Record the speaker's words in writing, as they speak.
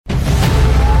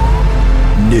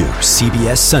New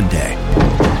CBS Sunday.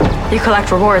 You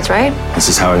collect rewards, right? This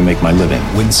is how I make my living.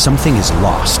 When something is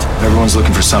lost, Everyone's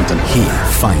looking for something. he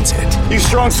finds it. You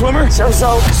strong swimmer?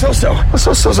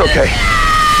 So-so's okay.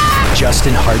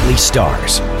 Justin Hartley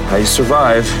stars. How you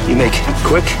survive, you make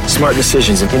quick, smart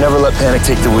decisions, and you never let panic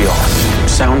take the wheel.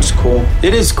 Sounds cool.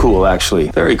 It is cool, actually.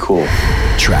 Very cool.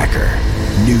 Tracker.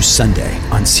 New Sunday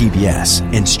on CBS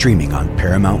and streaming on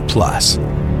Paramount Plus.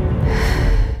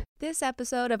 This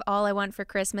episode of All I Want for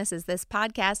Christmas Is This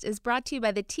podcast is brought to you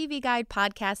by the TV Guide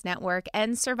Podcast Network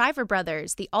and Survivor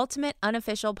Brothers, the ultimate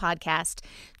unofficial podcast.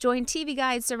 Join TV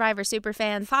Guide Survivor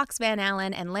superfan Fox Van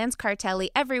Allen and Lance Cartelli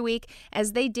every week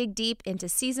as they dig deep into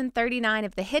season 39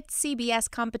 of the hit CBS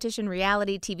competition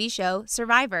reality TV show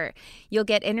Survivor. You'll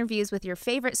get interviews with your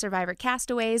favorite Survivor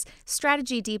castaways,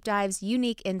 strategy deep dives,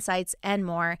 unique insights, and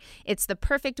more. It's the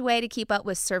perfect way to keep up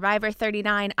with Survivor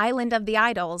 39 Island of the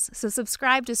Idols, so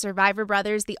subscribe to Survivor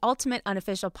Brothers, the ultimate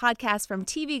unofficial podcast from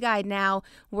TV Guide now,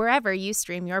 wherever you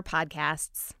stream your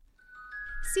podcasts.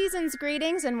 Season's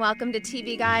greetings and welcome to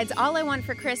TV Guide's All I Want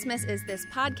for Christmas Is This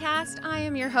podcast. I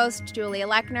am your host, Julia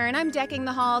Lechner, and I'm decking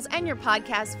the halls and your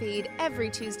podcast feed every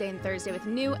Tuesday and Thursday with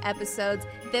new episodes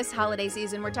this holiday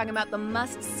season. We're talking about the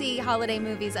must-see holiday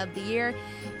movies of the year.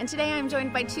 And today I'm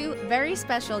joined by two very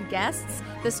special guests,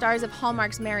 the stars of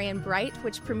Hallmark's Marion Bright,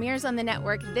 which premieres on the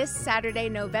network this Saturday,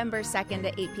 November 2nd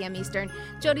at 8 p.m. Eastern.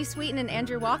 Jodie Sweetin and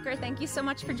Andrew Walker, thank you so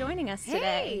much for joining us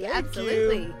today. Hey,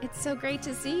 absolutely. It's so great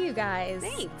to see you guys.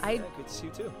 Thanks. Good to see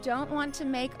you too. Don't want to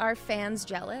make our fans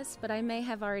jealous, but I may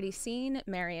have already seen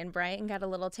Marion Bright and got a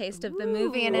little taste of the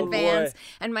movie in advance. Boy.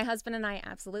 And my husband and I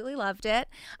absolutely loved it.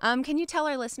 Can you tell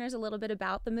our listeners a little bit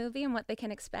about the movie and what they can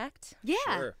expect? Yeah,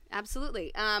 Sure.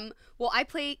 absolutely. Well, I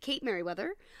play Kate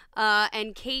Merriweather,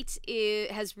 and Kate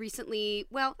has recently,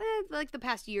 like the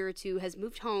past year or two, has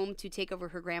moved home to take over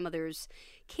her grandmother's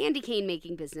candy cane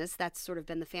making business. That's sort of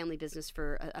been the family business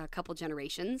for a couple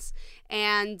generations,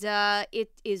 and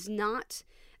it is not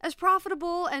as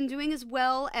profitable and doing as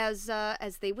well as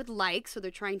they would like. So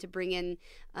they're trying to bring in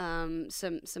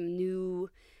some new.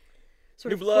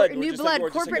 New blood. New blood,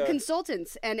 corporate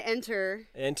consultants, and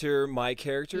enter my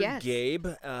character, Yes. Gabe.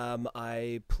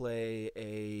 I play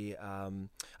a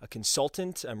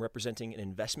consultant. I'm representing an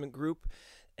investment group,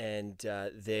 and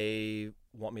they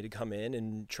want me to come in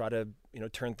and try to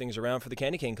turn things around for the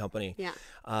Candy Cane Company. Yeah.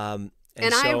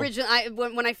 And I so, originally,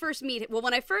 when I first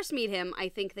meet him, I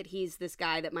think that he's this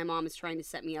guy that my mom is trying to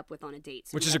set me up with on a date.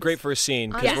 So which we is have a great this- first scene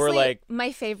because Honestly, we're like,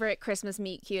 my favorite Christmas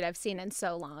meet cute I've seen in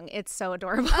so long. It's so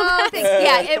adorable. Oh, thanks.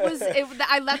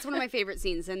 Yeah, that's one of my favorite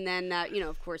scenes. And then,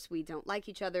 of course, we don't like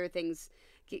each other. Things,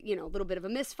 a little bit of a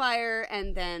misfire,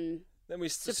 and then we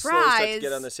slowly surprise. start to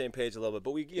get on the same page a little bit.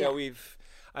 But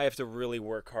I have to really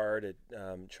work hard at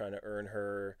trying to earn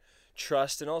her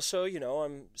trust, and also,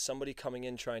 I'm somebody coming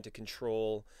in trying to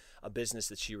control a business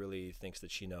that she really thinks that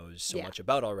she knows so much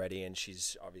about already, and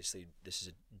she's obviously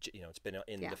it's been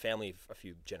in the family a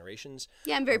few generations.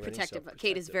 Yeah, I'm very already, protective. so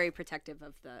Kate is very protective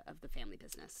of the family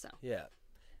business. So Yeah.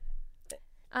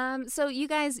 So you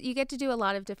guys, you get to do a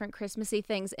lot of different Christmassy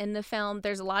things in the film.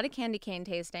 There's a lot of candy cane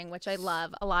tasting, which I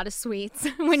love. A lot of sweets. so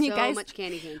much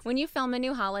candy canes. When you film a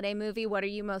new holiday movie, what are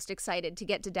you most excited to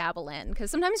get to dabble in?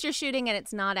 Because sometimes you're shooting and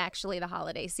it's not actually the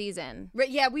holiday season. Right,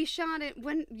 yeah, we shot it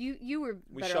when you were.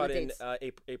 We better shot on the in dates.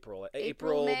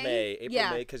 April, May,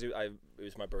 Yeah. because it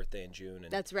was my birthday in June,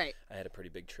 and That's right. I had a pretty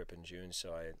big trip in June,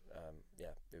 so I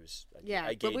Yeah, I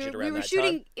but gauged it around we were that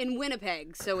shooting time. in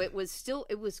Winnipeg, so it was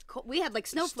cold. We had like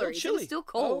snow Still flurries. It chilly. was still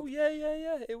cold. Oh yeah.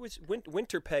 It was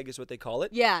winter peg is what they call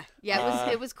it. Yeah,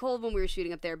 it was cold when we were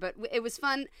shooting up there, but it was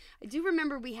fun. I do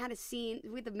remember we had a scene.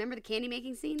 Remember the candy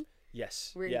making scene?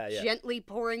 Yes. We're Yeah. gently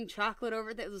pouring chocolate over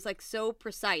it. It was like so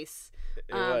precise.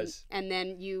 It was. And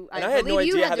then And I had no believe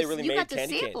you idea had how they to- really you made got to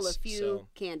candy sample canes, a few so-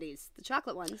 candies, the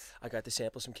chocolate ones. I got to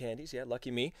sample some candies. Yeah,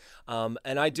 lucky me. And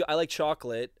I like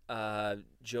chocolate.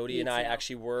 Jody and I too.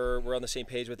 actually we're on the same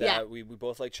page with that. Yeah. We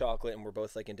both like chocolate, and we're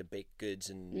both like into baked goods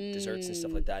and desserts and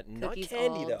stuff like that. Not Cookies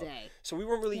candy all though. day. So we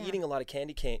weren't really eating a lot of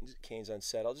candy canes on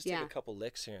set. I'll just take Yeah. a couple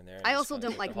licks here and there. and I just also kinda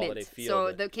don't get like the holiday mint, feel, so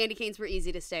but- the candy canes were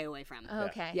easy to stay away from.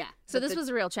 Okay. Yeah. So But this was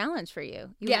a real challenge for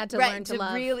you. You yeah, had to right, learn to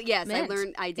love really. Yes, mint. I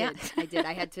learned. I did. Yeah. I did.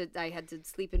 I had to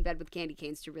sleep in bed with candy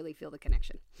canes to really feel the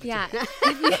connection. Yeah.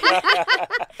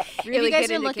 Really if you guys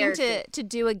get are into looking character. to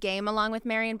do a game along with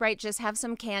Marion Bright, just have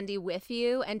some candy with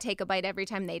you and take a bite every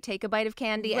time they take a bite of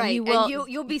candy, Right, and you will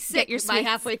you'll be sick your by sweets.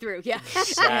 halfway through. Yeah.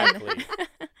 Exactly.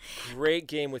 Great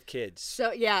game with kids.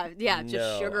 So yeah,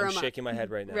 just sugar them up. I'm shaking my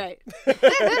head right now. Right.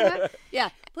 Yeah,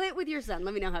 play it with your son.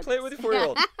 Let me know how it Play it goes. with your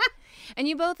 4-year-old. And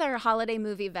you both are holiday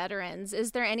movie veterans.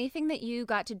 Is there anything that you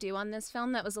got to do on this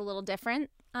film that was a little different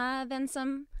than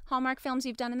some Hallmark films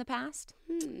you've done in the past?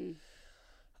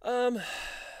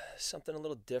 Something a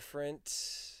little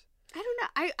different. I don't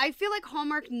know. I feel like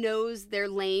Hallmark knows their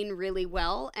lane really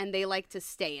well, and they like to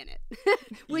stay in it,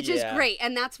 which is great.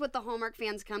 And that's what the Hallmark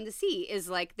fans come to see, is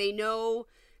like they know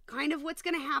kind of what's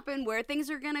going to happen, where things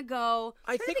are going to go.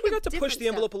 I think we got to push the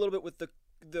envelope a little bit with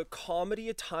the comedy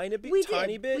a tiny bit, We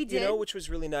did. you know, which was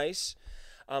really nice.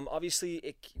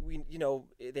 Obviously,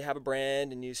 they have a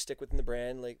brand, and you stick within the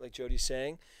brand, like Jody's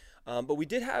saying. But we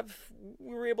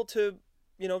were able to,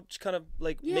 just kind of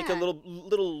like make it a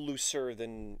little looser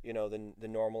than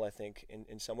normal, I think,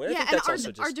 in some way. I think that's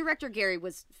also our director Gary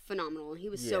was phenomenal. He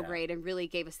was so great and really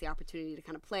gave us the opportunity to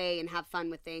kind of play and have fun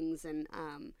with things. And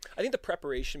I think the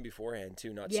preparation beforehand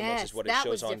too, not so much as what it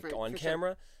shows on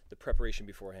camera. Sure. The preparation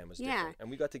beforehand was different.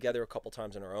 And we got together a couple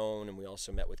times on our own, and we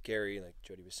also met with Gary, like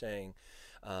Jody was saying,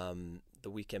 the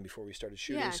weekend before we started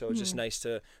shooting. So it was just nice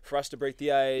for us to break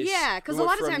the ice. Yeah, because a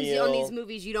lot of times on these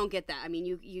movies you don't get that. I mean,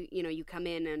 you come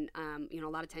in and a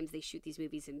lot of times they shoot these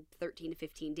movies in 13 to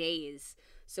 15 days,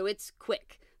 so it's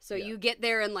quick. So you get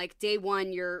there and like day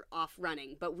one you're off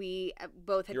running. But we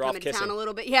both had come into town a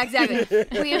little bit. Yeah, exactly.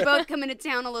 We had both come into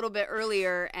town a little bit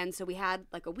earlier, and so we had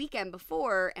like a weekend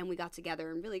before, and we got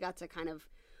together and really got to kind of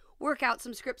work out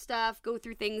some script stuff, go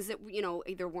through things that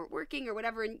either weren't working or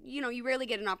whatever, and you rarely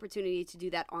get an opportunity to do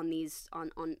that on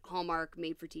Hallmark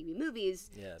made for TV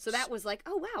movies. Yeah, so that was like,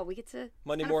 oh wow, we get to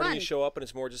Monday morning you show up and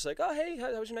it's more just like, oh hey,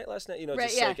 how was your night last night? Like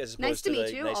as opposed nice to meet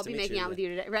like, you. Nice I'll to be meet making you. out with you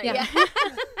today. Right? Yeah.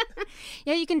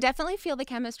 Yeah. You can definitely feel the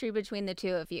chemistry between the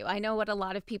two of you. I know what a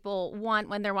lot of people want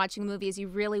when they're watching movies. You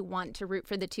really want to root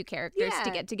for the two characters to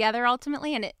get together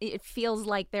ultimately, and it feels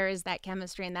like there is that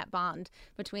chemistry and that bond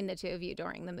between the two of you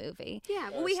during the movie. Yeah,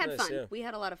 well, we had fun. Yeah. We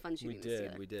had a lot of fun shooting this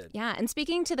together. We did. Yeah, and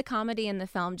speaking to the comedy in the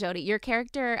film, Jody, your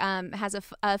character has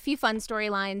a few fun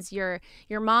storylines.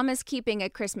 Your mom is keeping a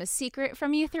Christmas secret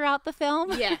from you throughout the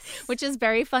film. Yes. Which is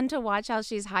very fun to watch how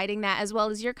she's hiding that, as well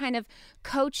as you're kind of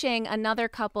coaching another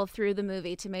couple through the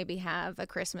movie to maybe have a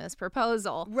Christmas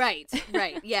proposal. Right.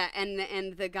 Yeah,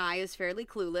 and the guy is fairly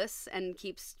clueless and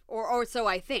keeps, or so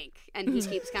I think, and he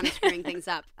keeps kind of screwing things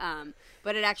up.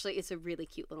 But it's a really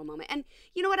cute little moment. And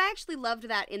you know what? I actually loved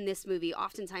that in this movie.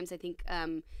 Oftentimes, I think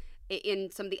in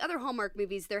some of the other Hallmark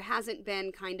movies, there hasn't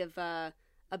been kind of a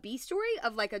B story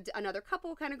of like another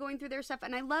couple kind of going through their stuff.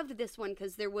 And I loved this one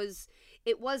because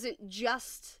it wasn't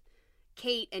just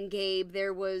Kate and Gabe.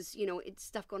 There was, it's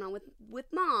stuff going on with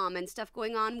mom and stuff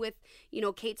going on with,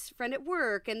 Kate's friend at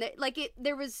work. And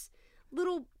there was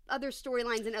little other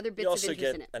storylines and other bits of interest in it. You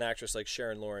also get an actress like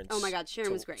Sharon Lawrence. Oh my God,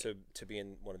 Sharon was great. To be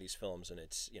in one of these films, and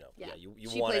it's, you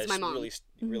she want plays my to mom.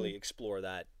 really explore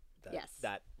that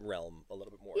realm a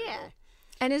little bit more. Yeah.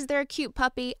 And is there a cute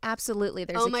puppy? Absolutely,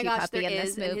 there's a cute puppy in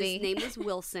this movie. His name was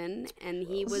Wilson, and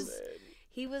he was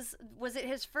it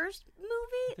his first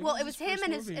movie? Well, it was him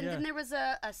and then there was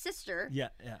a sister. Yeah.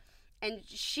 And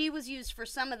she was used for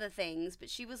some of the things, but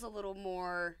she was a little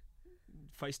more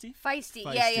Feisty.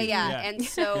 Yeah. And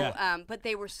so, but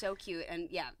they were so cute, and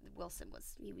Wilson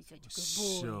was such a good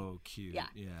boy. So cute. Yeah.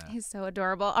 He's so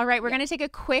adorable. All right, we're going to take a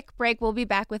quick break. We'll be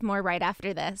back with more right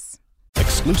after this.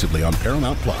 Exclusively on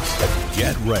Paramount Plus.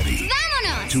 Get ready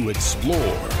to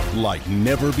explore like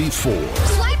never before.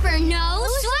 Swiper, no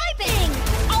swiping!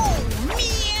 Oh,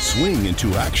 man! Swing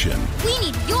into action. We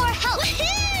need your help!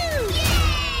 Woohoo!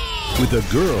 With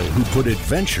a girl who put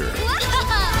adventure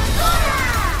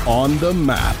on the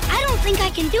map. I don't think I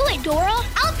can do it, Dora.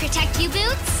 I'll protect you,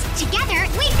 Boots. Together,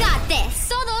 we got this.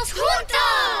 Todos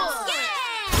juntos! Yeah!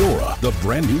 Dora, the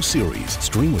brand new series.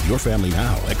 Stream with your family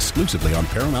now, exclusively on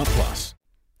Paramount Plus.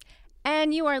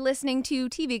 And you are listening to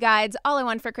TV Guides. All I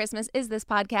Want for Christmas is this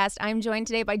podcast. I'm joined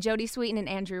today by Jody Sweetin and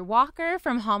Andrew Walker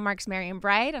from Hallmark's Merry and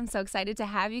Bright. I'm so excited to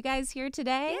have you guys here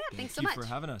today. Yeah, thanks so much. Thank you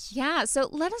for having us. Yeah, so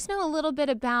let us know a little bit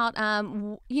about,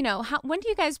 when do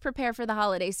you guys prepare for the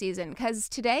holiday season? Because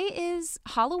today is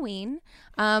Halloween.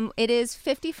 It is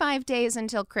 55 days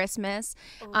until Christmas.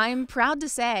 Oh. I'm proud to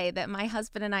say that my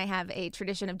husband and I have a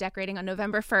tradition of decorating on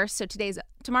November 1st, so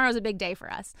tomorrow's a big day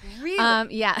for us.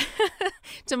 Really? Yeah.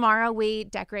 Tomorrow we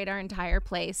decorate our entire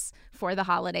place for the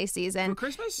holiday season. For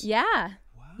Christmas? Yeah.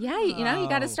 Wow. Yeah, you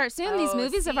got to start soon. These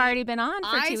movies have already been on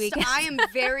for 2 weekends. I am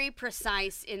very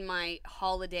precise in my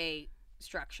holiday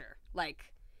structure.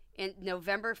 Like,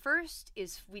 November 1st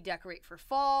is we decorate for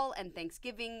fall and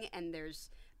Thanksgiving, and there's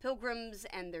pilgrims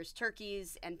and there's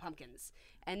turkeys and pumpkins.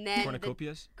 And then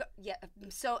cornucopias?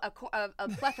 So a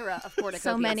plethora of cornucopias.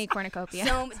 So many cornucopias.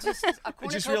 So just a cornucopia. I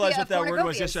just realized what that word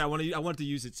was yesterday. I wanted to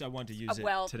use it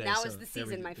well, today. now so is the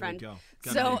season, my friend. There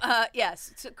we go. So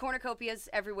yes, so cornucopias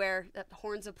everywhere.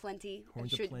 Horns of plenty.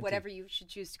 Whatever you should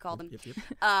choose to call them. Yep.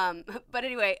 But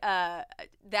anyway,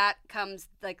 that comes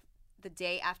like the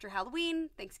day after Halloween,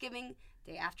 Thanksgiving,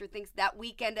 that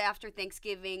weekend after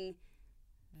Thanksgiving,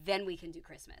 then we can do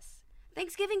Christmas.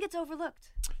 Thanksgiving gets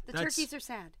overlooked. The turkeys are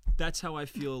sad. That's how I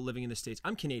feel living in the States.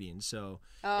 I'm Canadian, so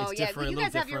it's yeah, different, you a little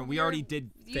guys have different. your- We already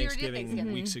did you already did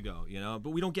Thanksgiving weeks ago, but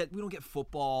we don't get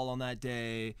football on that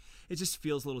day. It just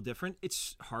feels a little different.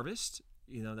 It's harvest,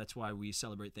 that's why we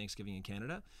celebrate Thanksgiving in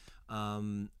Canada.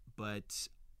 But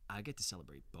I get to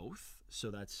celebrate both, so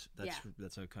that's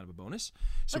a kind of a bonus.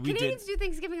 So but Canadians do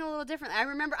Thanksgiving a little different. I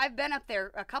remember I've been up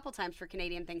there a couple times for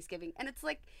Canadian Thanksgiving, and it's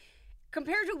like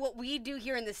compared to what we do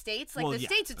here in the States, like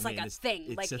States, it's like a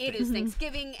thing. Like it is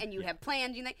Thanksgiving, and you have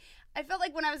plans. I felt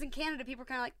like when I was in Canada, people were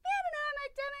kind of like,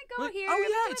 go here. Oh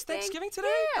yeah, it's Thanksgiving today.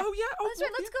 Yeah. Oh yeah. Oh, that's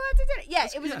right. Let's go out to dinner. Yeah,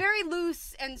 it was very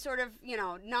loose and sort of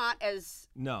not as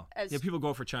people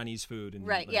go for Chinese food and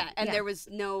right. Yeah, and there was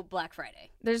no Black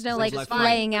Friday. There's no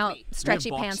laying out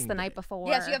stretchy pants the night before.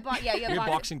 Yes, you have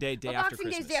Boxing Day, day after Christmas.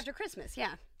 Boxing Day's day after Christmas.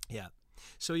 Yeah. Yeah.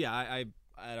 So I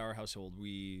at our household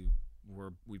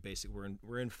we're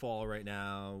in fall right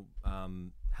now.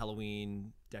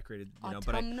 Halloween decorated,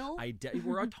 autumnal? but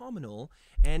we're autumnal,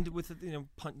 and with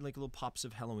like little pops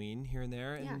of Halloween here and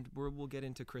there, and we'll get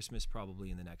into Christmas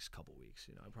probably in the next couple weeks.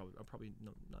 I'll probably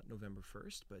not November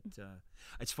 1st, but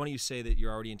it's funny you say that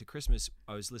you're already into Christmas.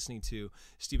 I was listening to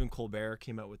Stephen Colbert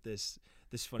came out with this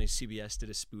funny. CBS did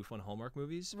a spoof on Hallmark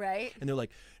movies, right? And they're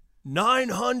like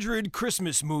 900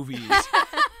 Christmas movies.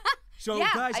 So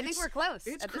guys, I think we're close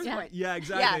it's at this point. Yeah,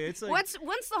 exactly. Yeah. It's like once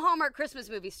the Hallmark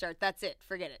Christmas movies start, that's it.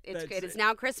 Forget it. It's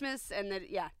now Christmas, and then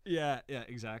Yeah,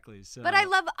 exactly. So, but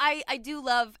I do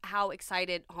love how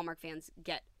excited Hallmark fans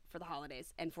get for the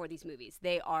holidays and for these movies.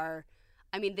 They are.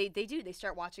 I mean, they do. They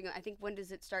start watching it. I think when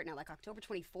does it start now? Like October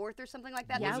 24th or something like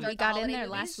that. Yeah, we got in there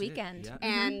last weekend.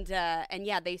 Yeah.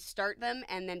 And they start them,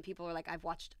 and then people are like, I've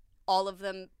watched all of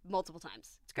them multiple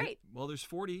times. It's great. Well, there's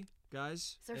 40.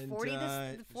 Guys, is there 40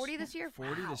 this year?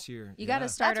 40 this year. You got to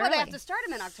start early. That's why they have to start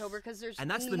them in October because there's and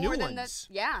that's the more new than ones.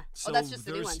 So that's just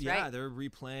the new ones, right? Yeah, they're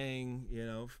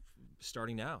replaying.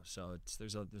 Starting now, so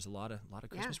there's a lot of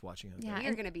Christmas watching out there.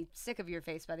 You're gonna be sick of your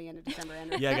face by the end of December,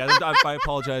 Andrew. Yeah, guys, I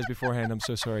apologize beforehand. I'm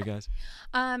so sorry, guys.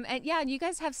 And you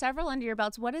guys have several under your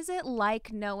belts. What is it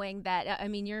like knowing that?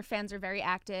 Your fans are very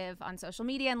active on social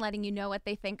media and letting you know what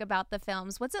they think about the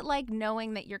films. What's it like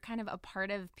knowing that you're kind of a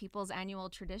part of people's annual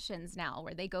traditions now,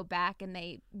 where they go back and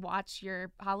they watch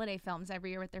your holiday films every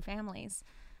year with their families?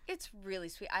 It's really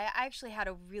sweet. I actually had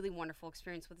a really wonderful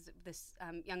experience with this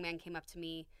young man. Came up to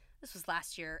me. This was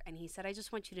last year, and he said, I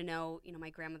just want you to know, my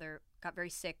grandmother got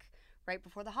very sick right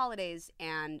before the holidays,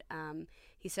 and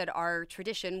he said our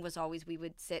tradition was always we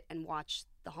would sit and watch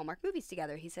the Hallmark movies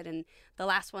together. He said, and the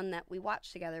last one that we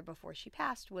watched together before she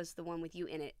passed was the one with you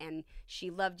in it, and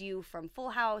she loved you from Full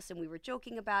House, and we were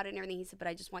joking about it and everything. He said, but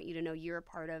I just want you to know you're a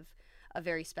part of a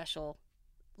very special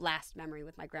last memory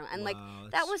with my grandma. And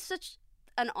that was such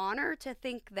an honor to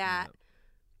think that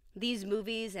these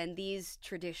movies and these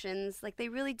traditions, they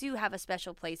really do have a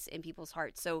special place in people's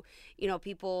hearts. So,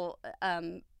 people,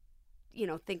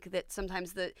 think that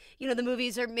sometimes the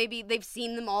movies are maybe they've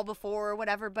seen them all before or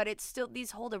whatever, but it's still,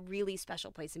 these hold a really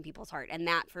special place in people's heart. And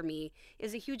that for me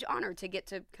is a huge honor to get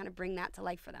to kind of bring that to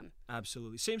life for them.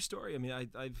 Absolutely. Same story. I mean,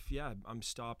 I'm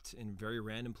stopped in very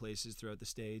random places throughout the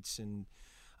States and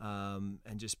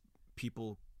just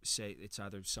people say it's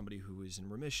either somebody who is in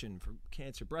remission for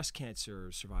cancer, breast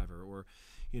cancer survivor, or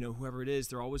whoever it is.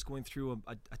 They're always going through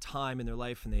a time in their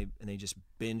life, and they just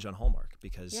binge on Hallmark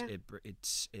because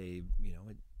it's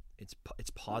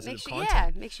positive content. Yeah,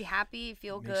 it makes you happy,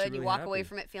 feel good. You walk happy. away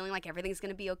from it feeling like everything's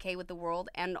going to be okay with the world,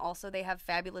 and also they have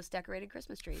fabulous decorated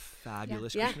Christmas trees.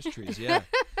 Fabulous Christmas trees, yeah.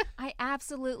 I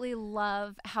absolutely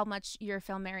love how much your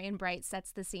film Marion Bright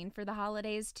sets the scene for the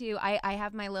holidays too. I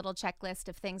have my little checklist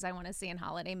of things I want to see in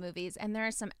holiday movies, and there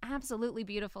are some absolutely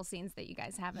beautiful scenes that you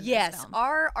guys have in this film. Yes,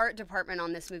 our art department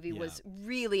on this movie was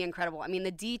really incredible. I mean, the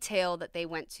detail that they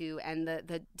went to and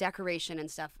the decoration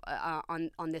and stuff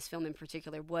on this film in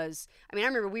particular was, I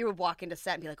remember we would walk into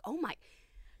set and be like, oh my,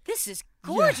 this is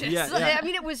gorgeous. Yeah. I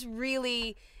mean, it was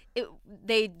really...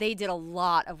 they did a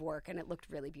lot of work, and it looked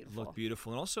really beautiful. It looked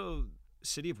beautiful. And also,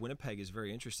 city of Winnipeg is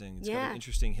very interesting. It's got an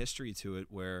interesting history to it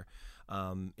where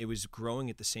it was growing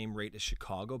at the same rate as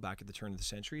Chicago back at the turn of the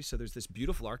century. So there's this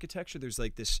beautiful architecture. There's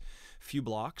like this few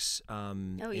blocks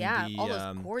in the all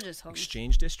those gorgeous homes.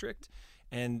 Exchange District.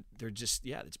 And they're just,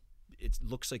 it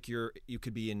looks like you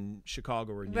could be in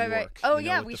Chicago or New York. Right. Oh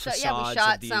yeah, we shot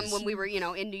some when we were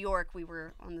in New York. We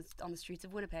were on the streets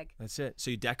of Winnipeg. That's it.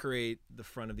 So you decorate the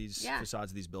front of these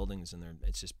facades of these buildings, and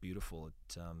it's just beautiful.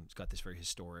 It's got this very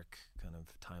historic kind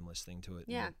of timeless thing to it.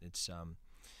 Yeah. And it's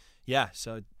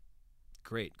so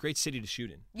great city to shoot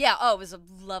in. Yeah. Oh, it was a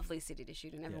lovely city to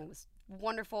shoot in. Everyone was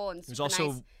wonderful and super nice. It was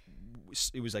also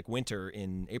it was like winter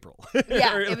in April.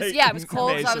 Yeah, it was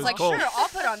cold. May, so I was like, cold. sure, I'll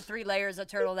put on 3 layers of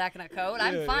turtleneck and a coat.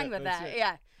 I'm fine with that.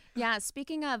 Yeah. Yeah,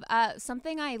 speaking of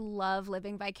something I love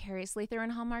living vicariously through in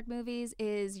Hallmark movies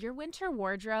is your winter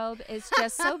wardrobe is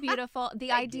just so beautiful.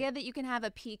 The idea that you can have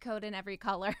a pea coat in every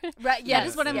color. Right. That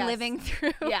is what I'm living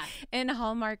through in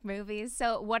Hallmark movies.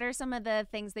 So what are some of the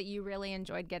things that you really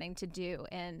enjoyed getting to do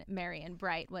in Merry and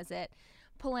Bright? Was it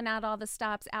pulling out all the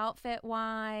stops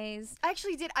outfit-wise? I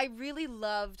actually did. I really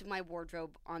loved my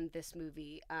wardrobe on this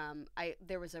movie.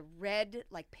 There was a red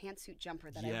pantsuit jumper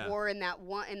that I wore in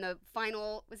the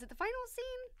final. Was it the final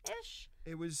scene-ish?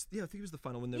 It was. Yeah, I think it was the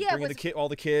final when they're bringing all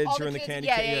the kids who are in the candy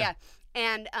cane. Yeah.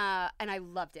 And I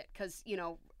loved it because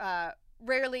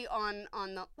rarely on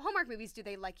the Hallmark movies do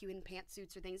they like you in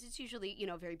pantsuits or things. It's usually,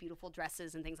 very beautiful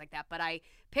dresses and things like that. But I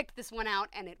picked this one out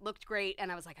and it looked great.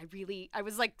 And I was like, I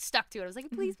was stuck to it. I was like,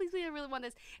 please, I really want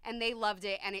this. And they loved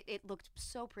it. And it looked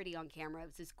so pretty on camera. It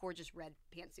was this gorgeous red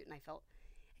pantsuit. And I felt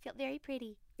very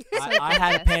pretty. I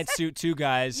had a pantsuit too,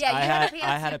 guys. Yeah, I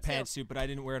had a pantsuit, but I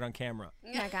didn't wear it on camera.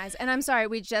 Yeah, guys. And I'm sorry,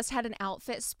 we just had an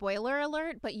outfit spoiler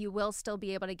alert, but you will still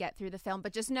be able to get through the film.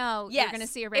 But just know you're going to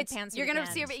see a red pantsuit. You're going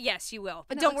to see yes, you will.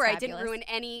 But don't worry, I didn't ruin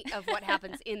any of what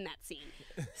happens in that scene.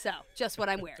 So, just what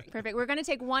I'm wearing. Perfect. We're going to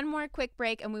take one more quick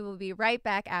break, and we will be right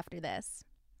back after this.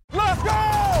 Let's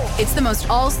go! It's the most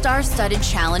all-star studded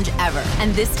challenge ever.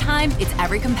 And this time, it's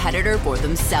every competitor for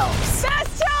themselves.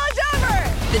 Best challenge ever!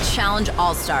 The Challenge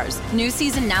All-Stars. New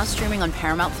season now streaming on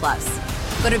Paramount+.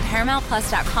 Go to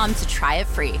ParamountPlus.com to try it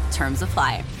free. Terms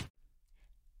apply.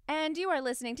 And you are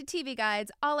listening to TV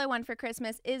Guides. All I Want for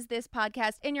Christmas is this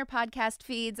podcast in your podcast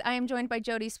feeds. I am joined by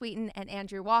Jodie Sweetin and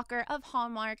Andrew Walker of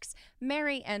Hallmark's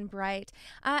Merry and Bright.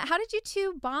 How did you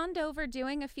two bond over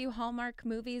doing a few Hallmark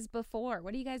movies before?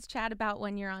 What do you guys chat about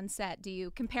when you're on set? Do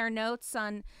you compare notes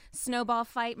on snowball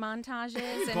fight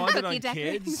montages and cookie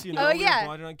decorating? Kids, Oh, yeah. We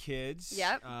bonded on kids.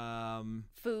 Yep.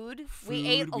 Food. We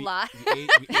ate a lot. We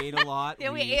ate a lot.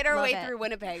 Yeah, we ate our way through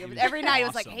Winnipeg. Every night it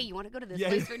was like, hey, you want to go to this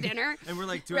place for dinner? And we're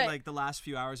doing the last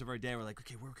few hours of our day. We're like,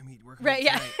 okay, where can we eat? Right,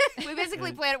 yeah. We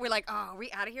basically planned it. We're like, oh, are we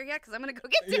out of here yet? Because I'm going to go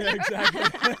get dinner. Yeah,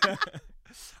 exactly.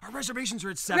 Our reservations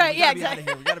are at 7. Right, we gotta be out of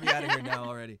here. We got to be out of here now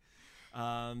already.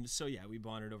 So, yeah, we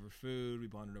bonded over food. We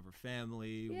bonded over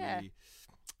family. Yeah.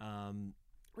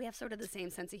 We have sort of the same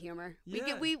sense of humor.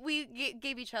 Yeah. We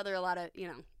gave each other a lot of,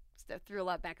 threw a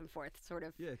lot back and forth, sort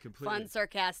of completely. fun,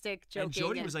 sarcastic, joking.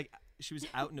 And Jodie was she was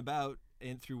out and about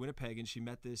and through Winnipeg, and she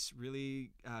met this really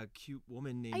cute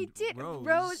woman named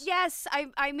Rose. Yes.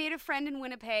 I made a friend in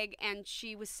Winnipeg, and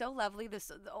she was so lovely. The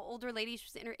older lady, she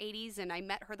was in her 80s, and I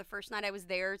met her the first night I was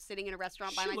there, sitting in a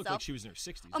restaurant by myself. She looked like she was in her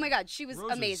 60s. Oh my God, she was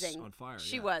Rose amazing. Was on fire.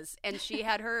 She was, and she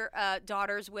had her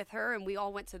daughters with her, and we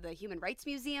all went to the Human Rights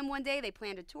Museum one day. They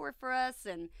planned a tour for us,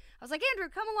 and I was like, Andrew,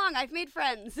 come along. I've made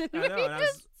friends. And it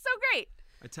was so great.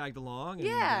 I tagged along,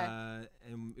 and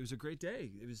it was a great day.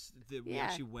 It was we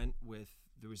actually went with.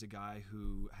 There was a guy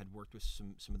who had worked with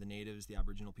some of the natives, the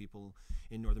Aboriginal people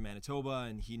in northern Manitoba,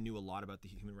 and he knew a lot about the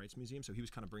Human Rights Museum. So he was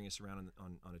kind of bringing us around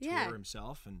on a tour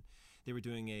himself. And they were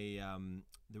doing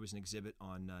there was an exhibit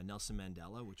on Nelson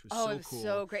Mandela, which was so cool.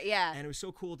 So great, yeah. And it was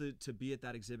so cool to be at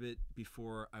that exhibit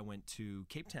before I went to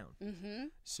Cape Town. Mm-hmm.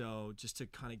 So just to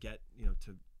kind of get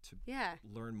to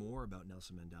learn more about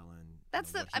Nelson Mandela and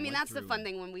that's the fun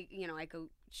thing when we I go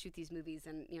shoot these movies,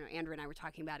 and Andrew and I were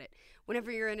talking about it.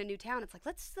 Whenever you're in a new town, it's like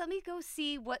let me go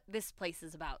see what this place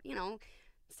is about.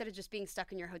 Instead of just being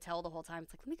stuck in your hotel the whole time,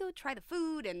 it's like let me go try the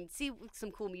food and see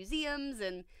some cool museums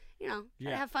and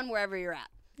have fun wherever you're at.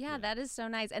 Yeah, that is so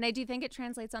nice. And I do think it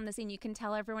translates on the scene. You can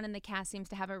tell everyone in the cast seems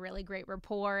to have a really great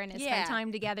rapport and has spent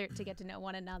time together to get to know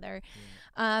one another.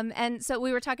 And so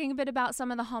we were talking a bit about some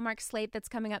of the Hallmark slate that's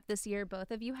coming up this year. Both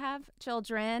of you have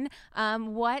children.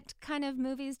 What kind of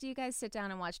movies do you guys sit down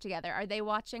and watch together? Are they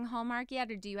watching Hallmark yet,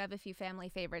 or do you have a few family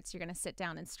favorites you're going to sit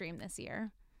down and stream this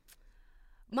year?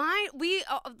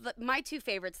 My two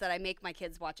favorites that I make my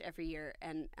kids watch every year,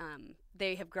 and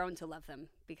they have grown to love them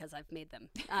because I've made them.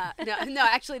 No,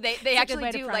 actually, they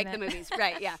actually do like the movies,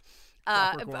 right? Yeah.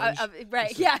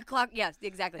 Right? Yeah, Yes,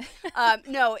 exactly.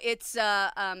 No, it's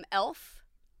Elf,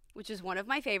 which is one of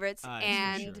my favorites,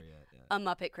 and A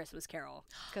Muppet Christmas Carol,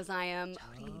 because I am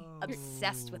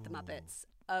obsessed with the Muppets.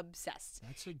 Obsessed.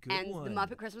 That's a good one. And the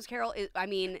Muppet Christmas Carol is,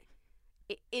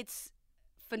 it's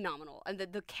phenomenal, and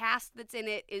the cast that's in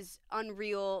it is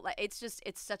unreal. Like, it's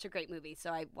such a great movie.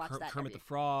 So I watched that. Kermit the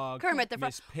Frog,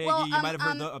 Miss Piggy. You might have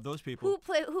heard of those people.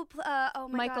 Oh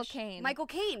my Michael gosh. Caine. Michael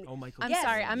Caine. Oh, Michael. I'm Caine.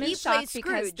 sorry, I'm in He shock plays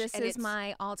because Scrooge, this and is it's-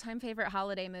 my all-time favorite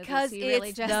holiday movie. Because so you really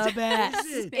it's just the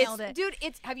best. nailed it. Dude,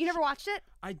 have you never watched it?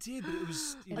 I did, but it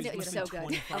was so good.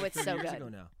 25, It's 30 so years good. ago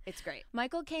now. It's great.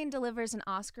 Michael Caine delivers an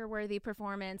Oscar-worthy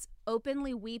performance,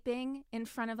 openly weeping in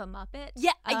front of a Muppet.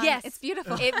 Yeah, yes, it's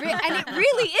beautiful. And it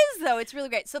really is, though. It's really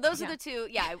great. So those are the two.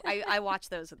 Yeah, I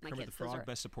watched those with my Kermit kids. the Frog,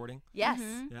 Best Supporting. Yes.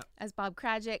 Mhm. Yep. As Bob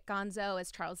Cratchit, Gonzo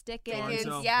as Charles Dickens.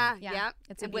 Gonzo. Yeah.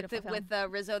 It's a And beautiful film.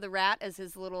 with Rizzo the Rat as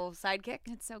his little sidekick.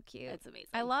 It's so cute. It's amazing.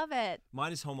 I love it.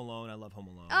 Mine is Home Alone. I love Home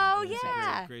Alone. Oh, It's a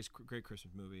yeah. great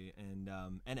Christmas movie,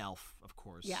 and Elf, of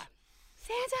course. Yeah.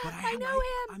 Santa, But I know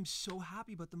him. I'm so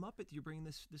happy about the Muppet that you're bringing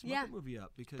this Yeah. Muppet movie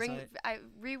up because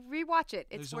rewatch it.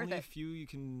 It's there's worth only a it. few you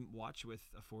can watch with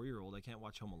a 4-year-old. I can't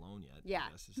watch Home Alone yet. Yeah.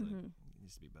 It's like, it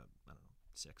needs to be about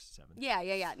 6, 7.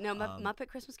 Yeah. No, Muppet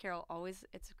Christmas Carol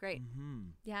it's great. Mm-hmm.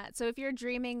 Yeah. So if you're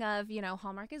dreaming of,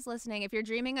 Hallmark is listening. If you're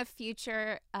dreaming of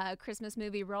future Christmas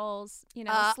movie roles,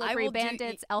 I Slippery will do-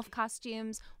 Bandits, elf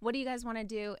costumes, what do you guys want to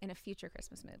do in a future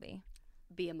Christmas movie?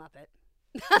 Be a Muppet.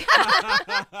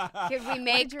 Could we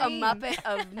make a Muppet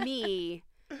of me?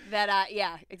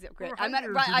 Exactly. I'm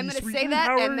gonna say that.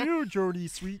 How and are then, you, Jodie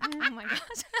Sweetin? Oh my gosh.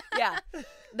 Yeah,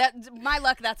 my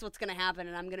luck. That's what's gonna happen,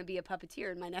 and I'm gonna be a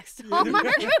puppeteer in my next Hallmark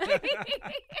movie.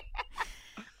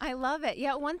 I love it.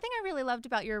 Yeah, one thing I really loved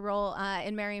about your role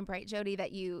in Merry and Bright, Jodie,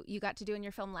 that you got to do in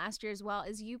your film last year as well,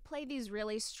 is you play these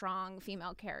really strong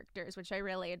female characters, which I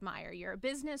really admire. You're a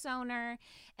business owner,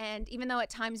 and even though at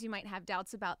times you might have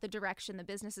doubts about the direction the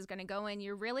business is going to go in,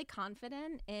 you're really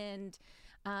confident in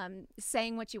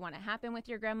saying what you want to happen with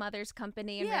your grandmother's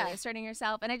company and really asserting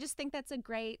yourself. And I just think that's a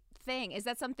great thing. Is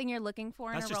that something you're looking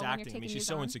for in a role when you're taking she's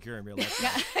so on? insecure in real life.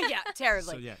 Yeah,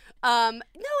 terribly. So, yeah. No,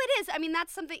 it is. I mean,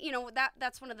 that's something,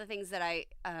 that's one of the things that I,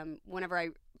 whenever I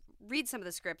read some of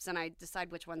the scripts and I decide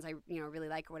which ones I, really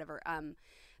like or whatever,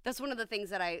 that's one of the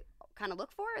things that I kind of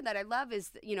look for, that I love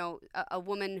is, a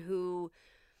woman who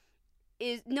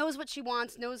knows what she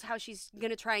wants, knows how she's going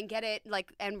to try and get it,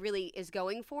 and really is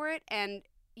going for it. And,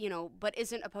 but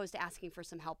isn't opposed to asking for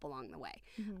some help along the way.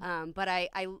 Mm-hmm. But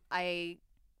I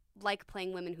like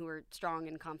playing women who are strong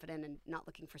and confident and not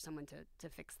looking for someone to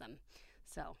fix them.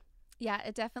 So. Yeah,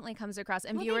 it definitely comes across,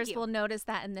 and Well, viewers thank you. will notice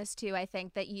that in this too. I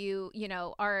think that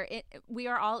we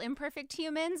are all imperfect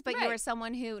humans, but you Right. are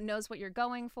someone who knows what you're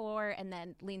going for, and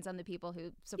then leans on the people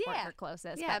who support Yeah. her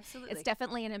closest. Yeah, But absolutely. It's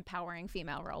definitely an empowering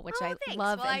female role, which Oh, I thanks.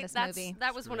 love Well, in this movie.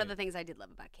 That was one of the things I did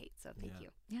love about Kate. So thank you.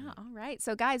 Yeah, all right.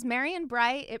 So, guys, Merry and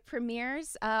Bright, it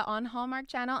premieres on Hallmark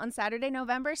Channel on Saturday,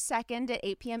 November 2nd at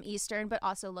 8 p.m. Eastern, but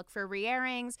also look for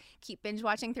re-airings. Keep binge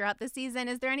watching throughout the season.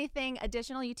 Is there anything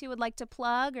additional you two would like to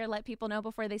plug or let people know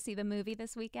before they see the movie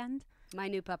this weekend? My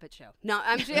new puppet show. No,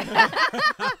 I'm just,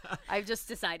 I've just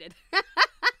decided.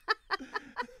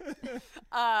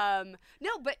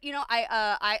 No, but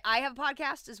I have a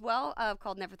podcast as well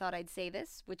called Never Thought I'd Say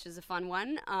This, which is a fun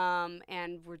one.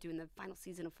 And we're doing the final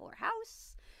season of Fuller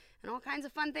House and all kinds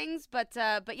of fun things. But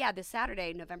yeah, this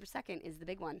Saturday, November 2nd, is the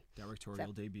big one.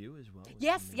 Directorial debut as well.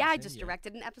 Yes, I just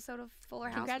directed an episode of Fuller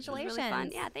House. Congratulations. Which was really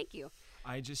fun. Yeah, thank you.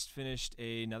 I just finished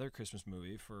another Christmas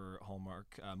movie for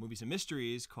Hallmark Movies and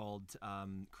Mysteries called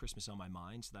Christmas on My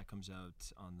Mind. So that comes out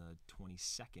on the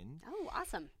 22nd. Oh,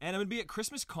 awesome. And I'm going to be at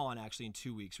Christmas Con actually in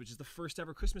 2 weeks, which is the first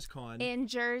ever Christmas Con. In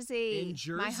Jersey. In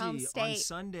Jersey. My home state. On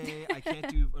Sunday. I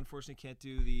unfortunately can't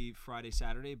do the Friday,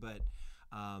 Saturday, but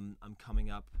I'm coming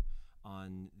up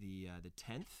on the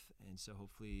 10th. And so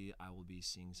hopefully I will be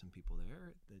seeing some people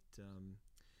there that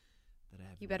I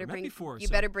have never met before. You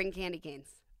better bring candy canes.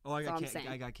 Oh, I That's all I'm got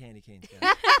saying. candy canes.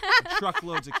 Yeah.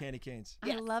 Truckloads of candy canes.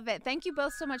 I love it. Thank you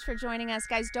both so much for joining us.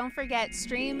 Guys, don't forget,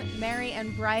 stream Merry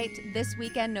and Bright this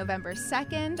weekend, November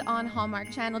 2nd on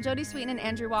Hallmark Channel. Jodie Sweetin and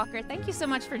Andrew Walker, thank you so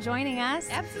much for joining us.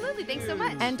 Absolutely. Thanks so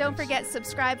much. And don't forget,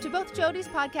 subscribe to both Jodie's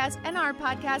podcast and our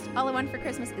podcast. All I Want for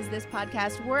Christmas is This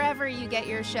podcast, wherever you get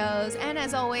your shows. And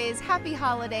as always, happy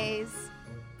holidays.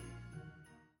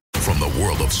 From the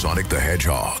world of Sonic the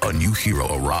Hedgehog, a new hero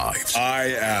arrives. I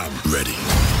am ready.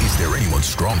 Is there anyone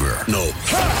stronger? No.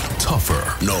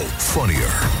 Tougher? No. Funnier?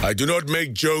 I do not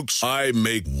make jokes. I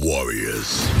make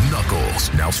warriors.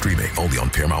 Knuckles, now streaming only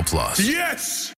on Paramount Plus. Yes!